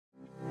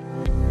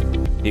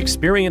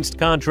Experienced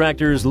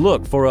contractors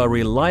look for a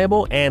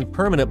reliable and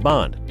permanent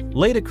bond.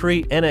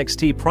 LATICRETE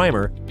NXT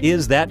Primer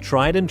is that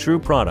tried and true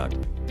product,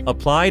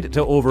 applied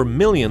to over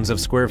millions of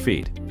square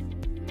feet.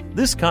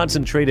 This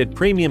concentrated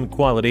premium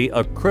quality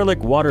acrylic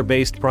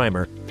water-based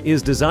primer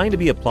is designed to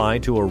be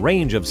applied to a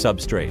range of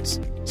substrates,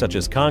 such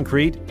as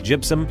concrete,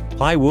 gypsum,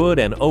 plywood,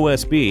 and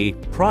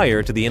OSB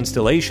prior to the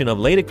installation of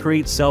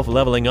LATICRETE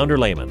self-leveling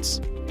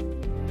underlayments.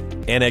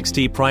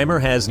 NXT Primer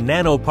has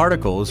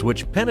nanoparticles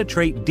which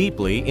penetrate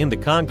deeply into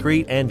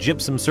concrete and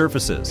gypsum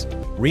surfaces,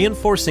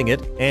 reinforcing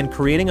it and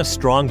creating a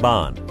strong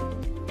bond.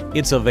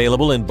 It's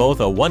available in both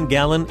a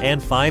 1-gallon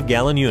and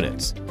 5-gallon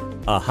units.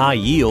 A high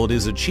yield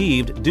is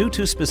achieved due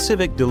to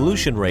specific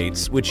dilution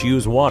rates which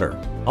use water,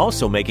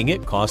 also making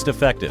it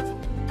cost-effective.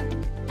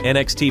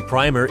 NXT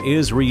Primer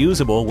is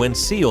reusable when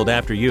sealed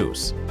after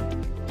use.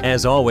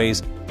 As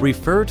always,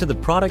 refer to the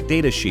product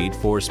data sheet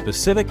for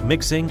specific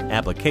mixing,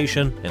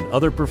 application, and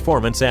other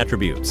performance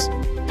attributes.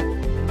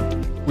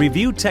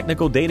 Review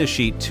Technical Data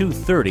Sheet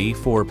 230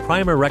 for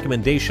primer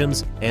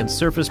recommendations and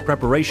surface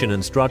preparation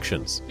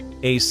instructions.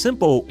 A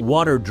simple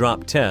water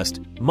drop test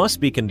must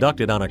be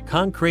conducted on a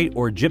concrete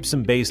or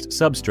gypsum-based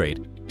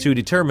substrate to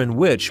determine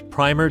which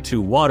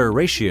primer-to-water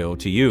ratio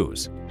to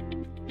use.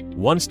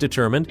 Once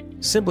determined,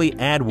 simply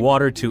add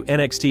water to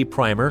NXT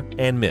Primer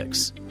and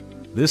mix.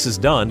 This is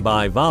done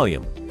by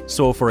volume.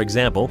 So, for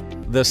example,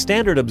 the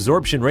standard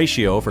absorption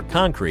ratio for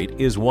concrete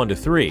is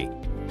 1:3,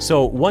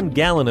 so 1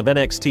 gallon of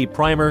NXT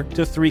Primer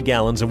to 3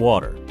 gallons of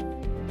water.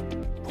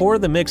 Pour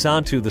the mix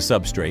onto the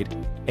substrate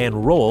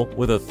and roll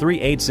with a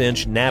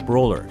 3/8-inch nap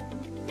roller.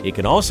 It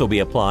can also be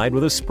applied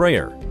with a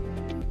sprayer.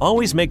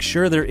 Always make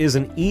sure there is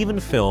an even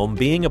film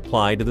being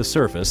applied to the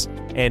surface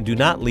and do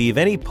not leave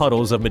any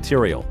puddles of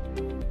material.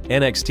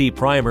 NXT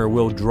Primer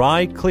will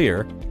dry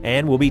clear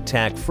and will be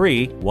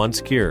tack-free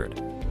once cured.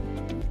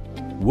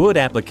 Wood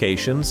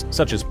applications,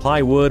 such as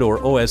plywood or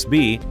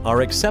OSB, are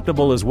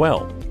acceptable as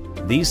well.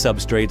 These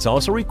substrates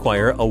also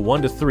require a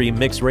 1:3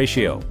 mix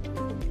ratio.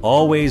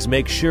 Always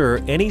make sure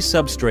any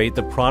substrate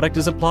the product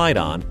is applied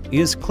on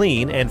is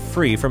clean and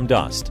free from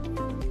dust.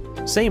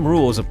 Same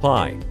rules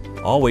apply.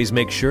 Always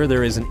make sure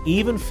there is an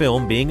even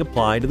film being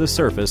applied to the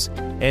surface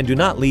and do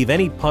not leave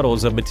any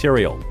puddles of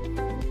material.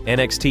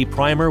 NXT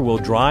Primer will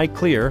dry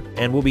clear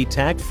and will be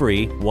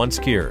tack-free once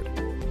cured.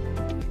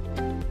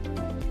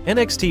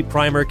 NXT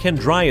Primer can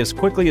dry as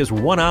quickly as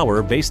 1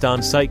 hour based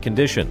on site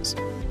conditions.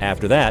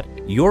 After that,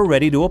 you're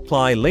ready to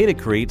apply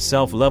LATICRETE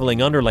self-leveling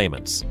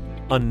underlayments,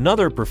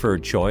 another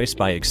preferred choice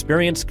by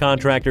experienced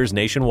contractors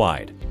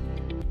nationwide.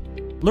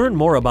 Learn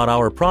more about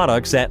our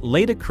products at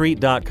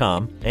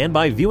LATICRETE.com and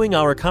by viewing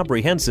our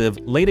comprehensive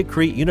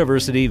LATICRETE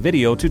University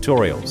video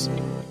tutorials.